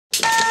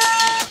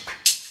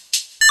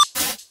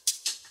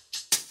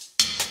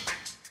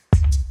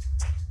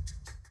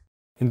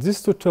In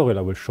this tutorial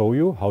I will show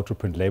you how to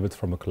print labels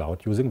from a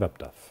cloud using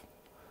WebDAV.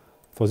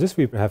 For this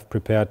we have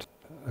prepared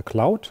a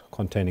cloud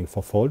containing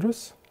 4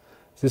 folders.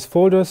 These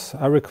folders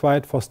are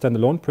required for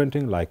standalone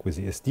printing, like with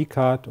the SD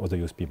card or the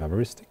USB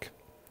memory stick.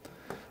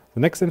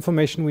 The next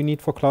information we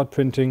need for cloud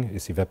printing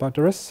is the web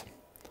address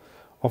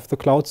of the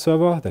cloud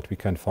server that we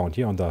can find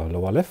here on the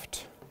lower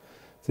left.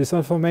 This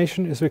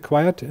information is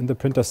required in the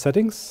printer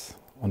settings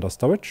under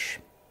storage.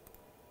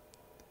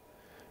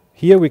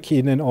 Here we key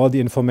in all the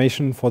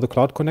information for the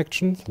cloud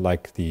connection,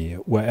 like the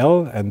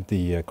URL and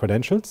the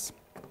credentials.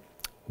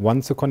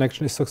 Once the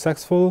connection is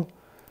successful,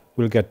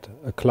 we'll get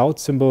a cloud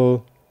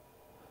symbol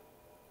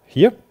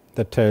here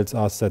that tells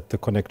us that the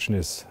connection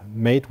is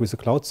made with the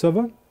cloud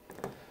server.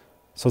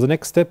 So the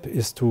next step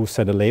is to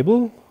send a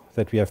label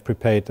that we have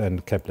prepared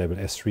and kept label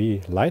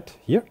S3 light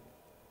here.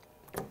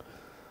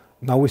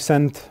 Now we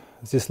send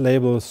this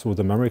label through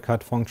the memory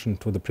card function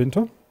to the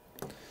printer.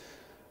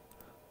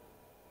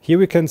 Here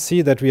we can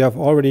see that we have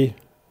already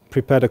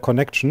prepared a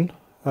connection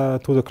to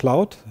the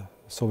cloud,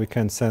 so we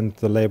can send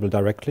the label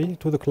directly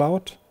to the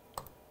cloud.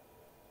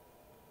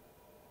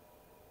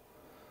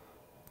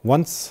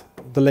 Once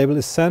the label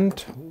is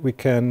sent, we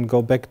can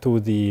go back to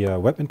the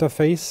web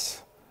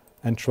interface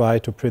and try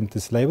to print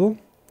this label.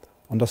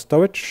 Under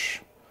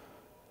storage,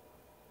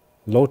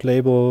 load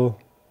label,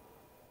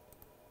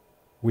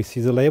 we see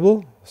the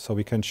label, so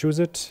we can choose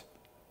it,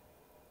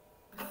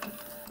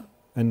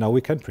 and now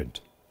we can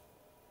print.